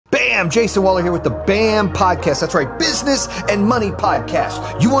Bam! Jayson Waller here with the BAM Podcast. That's right, Business and Money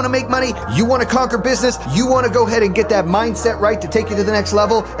Podcast. You want to make money? You want to conquer business? You want to go ahead and get that mindset right to take you to the next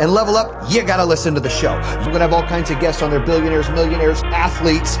level and level up? You got to listen to the show. We're going to have all kinds of guests on there, billionaires, millionaires,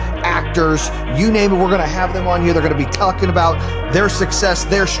 athletes, actors, you name it. We're going to have them on here. They're going to be talking about their success,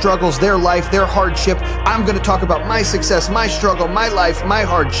 their struggles, their life, their hardship. I'm going to talk about my success, my struggle, my life, my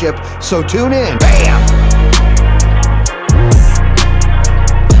hardship. So tune in. Bam!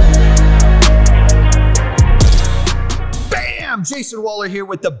 Jayson Waller here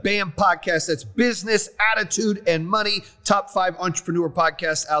with the BAM Podcast. That's Business, Attitude, and Money. Top 5 entrepreneur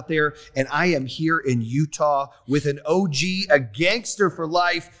podcasts out there. And I am here in Utah with an OG, a gangster for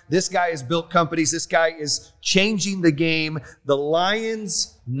life. This guy has built companies. This guy is changing the game. The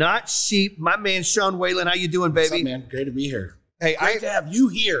Lions, not sheep. My man, Sean Whalen. How you doing, baby? What's up, man? Great to be here. Hey, Great to have you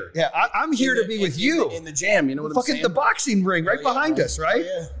here. Yeah, I'm here to be with you. In the jam, you know what I'm saying? The boxing ring right behind us, right?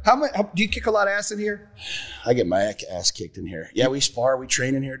 Oh, yeah. How do you kick a lot of ass in here? I get my ass kicked in here. Yeah, we spar, we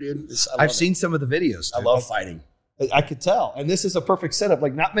train in here, dude. I've seen some of the videos. I love fighting. I could tell. And this is a perfect setup.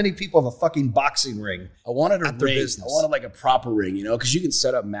 Like, not many people have a fucking boxing ring. I wanted a ring. I wanted like a proper ring, you know, because you can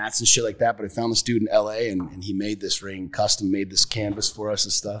set up mats and shit like that. But I found this dude in LA and he made this ring, custom made this canvas for us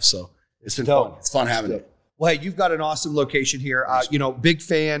and stuff. So it's been fun. It's fun having it. Well, hey, you've got an awesome location here. Big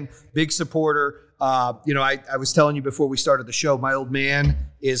fan, big supporter. I was telling you before we started the show, my old man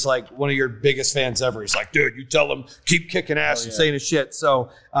is like one of your biggest fans ever. He's like, dude, you tell him, keep kicking ass and saying his shit. So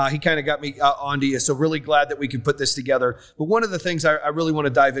he kind of got me onto you. So really glad that we could put this together. But one of the things I really want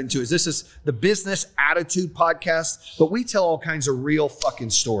to dive into is this is the Business Attitude Podcast, but we tell all kinds of real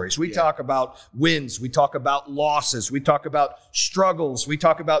fucking stories. We talk about wins. We talk about losses. We talk about struggles. We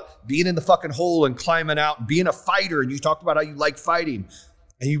talk about being in the fucking hole and climbing out and being a fighter. And you talked about how you like fighting.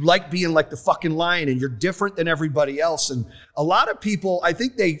 And you like being like the fucking lion and you're different than everybody else. And a lot of people, I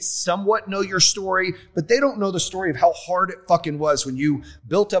think they somewhat know your story, but they don't know the story of how hard it fucking was when you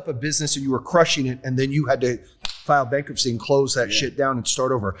built up a business and you were crushing it and then you had to file bankruptcy and close that shit down and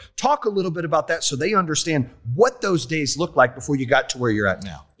start over. Talk a little bit about that so they understand what those days look like before you got to where you're at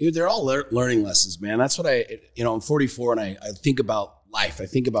now. Dude, they're all learning lessons, man. That's what I'm 44 and I think about life. I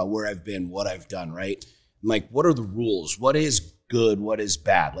think about where I've been, what I've done, right? I'm like, what are the rules? What is good, what is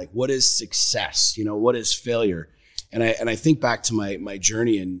bad, like what is success, what is failure? And I think back to my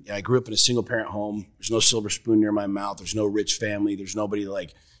journey, and I grew up in a single parent home. There's no silver spoon near my mouth. There's no rich family. There's nobody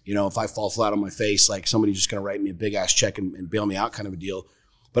like, if I fall flat on my face, like somebody's just gonna write me a big ass check and bail me out kind of a deal.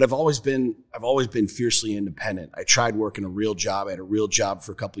 But I've always been fiercely independent. I tried working a real job. I had a real job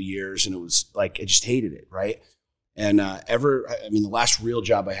for a couple of years and it was like, I just hated it, right? And the last real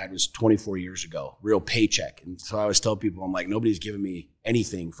job I had was 24 years ago, real paycheck. And so I always tell people, I'm like, nobody's given me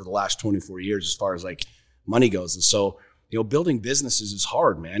anything for the last 24 years as far as like money goes. And so, building businesses is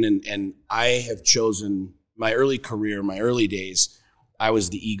hard, man. And I have chosen my early career, my early days, I was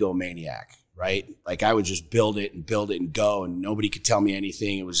the egomaniac, right? Like I would just build it and go and nobody could tell me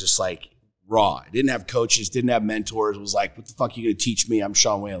anything. It was just like raw. I didn't have coaches, didn't have mentors. It was like, what the fuck are you going to teach me? I'm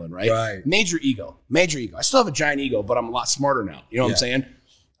Sean Whalen, right? Major ego. I still have a giant ego, but I'm a lot smarter now. You know what I'm saying?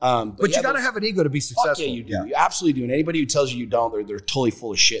 But you got to have an ego to be successful. Yeah, you do. You absolutely do. And anybody who tells you don't, they're totally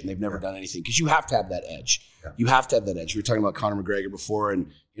full of shit and they've never done anything because you have to have that edge. Yeah. You have to have that edge. We were talking about Conor McGregor before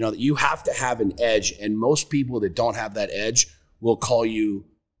and, that you have to have an edge. And most people that don't have that edge will call you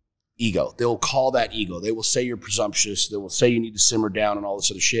ego. They will call that ego. They will say you're presumptuous. They will say you need to simmer down and all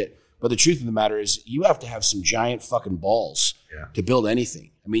this other shit. But the truth of the matter is you have to have some giant fucking balls to build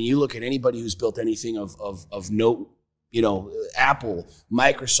anything. I mean, you look at anybody who's built anything of note, Apple,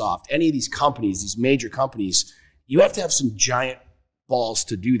 Microsoft, any of these companies, these major companies, you have to have some giant balls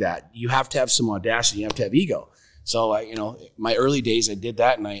to do that. You have to have some audacity. You have to have ego. So, my early days, I did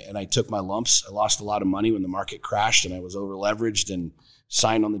that and I took my lumps. I lost a lot of money when the market crashed and I was over leveraged and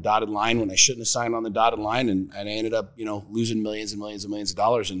signed on the dotted line when I shouldn't have signed on the dotted line. And I ended up, losing millions and millions and millions of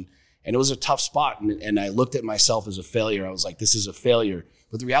dollars. And it was a tough spot. And I looked at myself as a failure. I was like, this is a failure.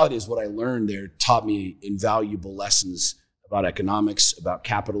 But the reality is what I learned there taught me invaluable lessons about economics, about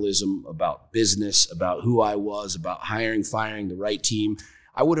capitalism, about business, about who I was, about hiring, firing the right team.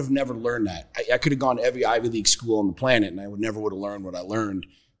 I would have never learned that. I could have gone to every Ivy League school on the planet and I would have learned what I learned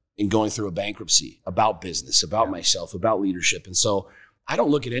in going through a bankruptcy, about business, about myself, about leadership. And so I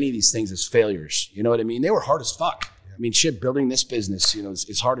don't look at any of these things as failures. You know what I mean? They were hard as fuck. I mean, shit, building this business,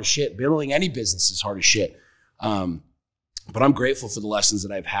 is hard as shit. Building any business is hard as shit. But I'm grateful for the lessons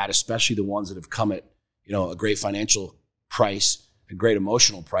that I've had, especially the ones that have come at, a great financial price, a great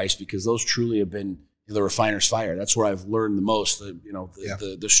emotional price, because those truly have been the refiner's fire. That's where I've learned the most.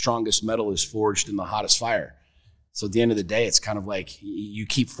 The strongest metal is forged in the hottest fire. So at the end of the day, it's kind of like you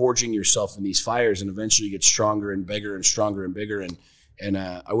keep forging yourself in these fires, and eventually you get stronger and bigger and stronger and bigger. And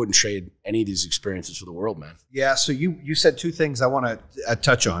I wouldn't trade any of these experiences for the world, man. Yeah. So you said two things I want to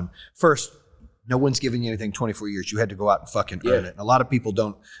touch on. First, no one's giving you anything 24 years. You had to go out and fucking earn it. And a lot of people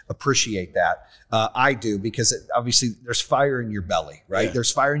don't appreciate that. I do, because obviously there's fire in your belly, right? Yeah.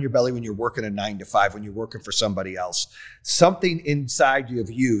 There's fire in your belly when you're working a 9 to 5, when you're working for somebody else. Something inside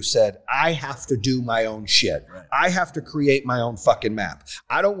of you said, I have to do my own shit. Right. I have to create my own fucking map.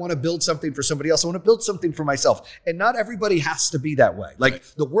 I don't want to build something for somebody else. I want to build something for myself. And not everybody has to be that way. Like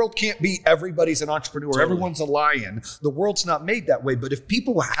the world can't be everybody's an entrepreneur. Totally. Everyone's a lion. The world's not made that way. But if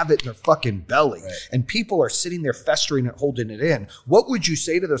people have it in their fucking belly, and people are sitting there festering and holding it in, what would you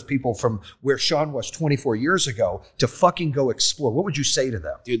say to those people from where Sean was 24 years ago to fucking go explore? What would you say to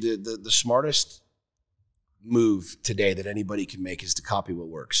them? Dude, the smartest move today that anybody can make is to copy what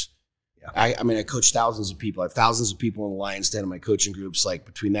works. Yeah. I mean, I coach thousands of people. I have thousands of people in the Lion's Den in my coaching groups, like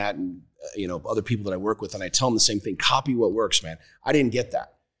between that and, other people that I work with. And I tell them the same thing, copy what works, man. I didn't get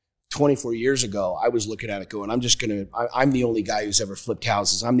that. 24 years ago, I was looking at it going, I'm the only guy who's ever flipped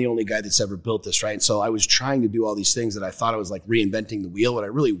houses. I'm the only guy that's ever built this, right? And so I was trying to do all these things that I thought I was like reinventing the wheel, but I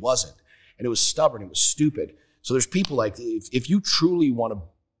really wasn't. And it was stubborn. It was stupid. So there's people like, if you truly want to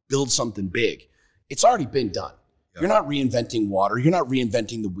build something big, it's already been done. You're not reinventing water. You're not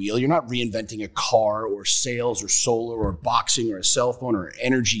reinventing the wheel. You're not reinventing a car or sales or solar or boxing or a cell phone or an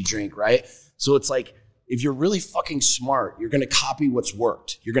energy drink, right? So it's like, if you're really fucking smart, you're going to copy what's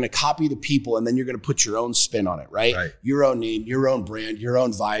worked. You're going to copy the people, and then you're going to put your own spin on it, right? Your own name, your own brand, your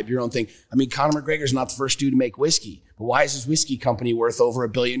own vibe, your own thing. I mean, Conor McGregor's not the first dude to make whiskey, but why is his whiskey company worth over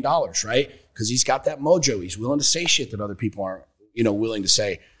 $1 billion, right? Because he's got that mojo. He's willing to say shit that other people aren't, willing to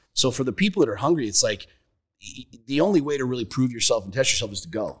say. So for the people that are hungry, it's like the only way to really prove yourself and test yourself is to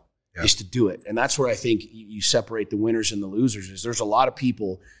go. Is to do it. And that's where I think you separate the winners and the losers. Is there's a lot of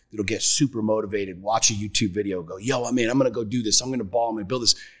people that'll get super motivated, watch a YouTube video, go, yo, I'm going to go do this. I'm going to ball, I'm going to build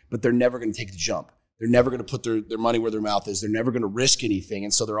this. But they're never going to take the jump. They're never going to put their money where their mouth is. They're never going to risk anything.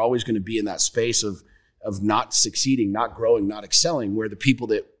 And so they're always going to be in that space of not succeeding, not growing, not excelling, where the people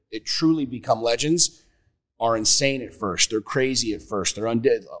that truly become legends are insane at first. They're crazy at first. They're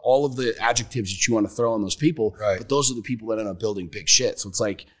undead. All of the adjectives that you want to throw on those people. Right. But those are the people that end up building big shit. So it's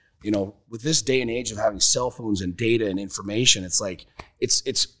like, with this day and age of having cell phones and data and information, it's like,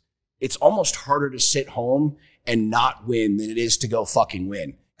 it's almost harder to sit home and not win than it is to go fucking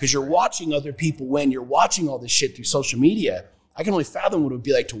win. Because you're watching other people win. You're watching all this shit through social media. I can only fathom what it would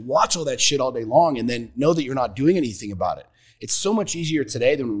be like to watch all that shit all day long and then know that you're not doing anything about it. It's so much easier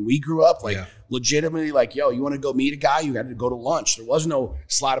today than when we grew up, legitimately like, yo, you want to go meet a guy? You had to go to lunch. There was no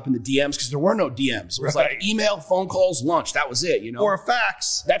slide up in the DMs because there were no DMs. It was like email, phone calls, lunch. That was it, Or a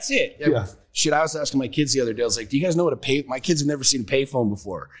fax. That's it. Yeah. Shit, I was asking my kids the other day, I was like, do you guys know what my kids have never seen a payphone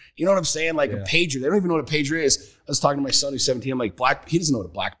before. You know what I'm saying? Like a pager. They don't even know what a pager is. I was talking to my son who's 17. I'm like, he doesn't know what a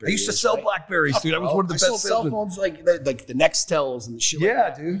BlackBerry is. I used to sell Blackberries, dude. I was one of the best cell phones, like the Nextels and the shit like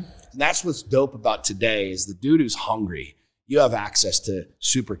that. Dude. And that's what's dope about today is the dude who's hungry. You have access to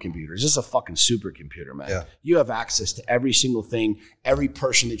supercomputers. This is a fucking supercomputer, man. Yeah. You have access to every single thing. Every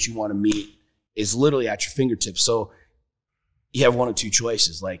person that you want to meet is literally at your fingertips. So you have one of two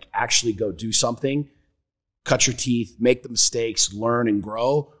choices, like actually go do something, cut your teeth, make the mistakes, learn and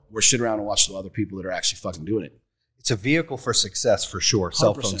grow, or sit around and watch the other people that are actually fucking doing it. It's a vehicle for success for sure. 100%.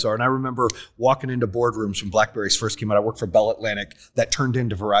 Cell phones are. And I remember walking into boardrooms when BlackBerries first came out. I worked for Bell Atlantic that turned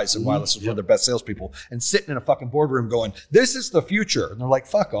into Verizon Wireless, was one of their best salespeople, and sitting in a fucking boardroom going, this is the future. And they're like,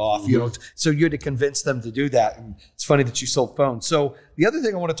 fuck off. So you had to convince them to do that. And it's funny that you sold phones. So the other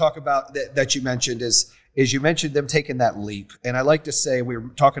thing I want to talk about that you mentioned is you mentioned them taking that leap. And I like to say, we were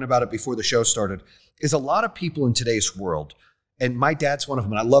talking about it before the show started, is a lot of people in today's world, and my dad's one of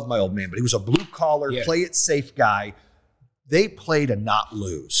them, and I love my old man, but he was a blue collar, play it safe guy. They play to not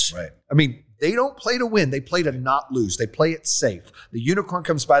lose. Right. I mean, they don't play to win. They play to not lose. They play it safe. The unicorn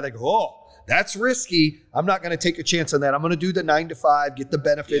comes by, they go, oh, that's risky. I'm not going to take a chance on that. I'm going to do the 9 to 5, get the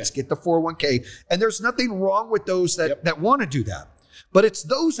benefits, get the 401k. And there's nothing wrong with those that want to do that. But it's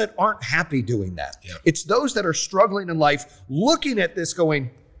those that aren't happy doing that. Yep. It's those that are struggling in life, looking at this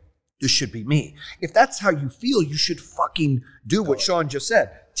going, this should be me. If that's how you feel, you should fucking do what Sean just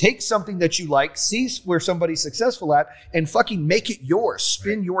said. Take something that you like, see where somebody's successful at, and fucking make it yours.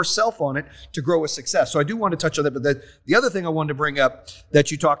 Spin yourself on it to grow a success. So I do want to touch on that. But the other thing I wanted to bring up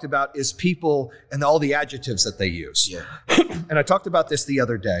that you talked about is people and all the adjectives that they use. Yeah. And I talked about this the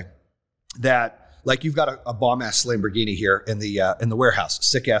other day, that Like you've got a bomb ass Lamborghini here in the warehouse,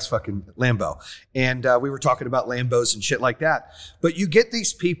 sick ass fucking Lambo. And we were talking about Lambos and shit like that. But you get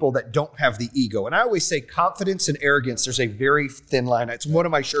these people that don't have the ego. And I always say confidence and arrogance, there's a very thin line. It's one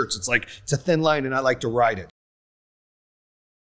of my shirts. It's like, it's a thin line and I like to ride it.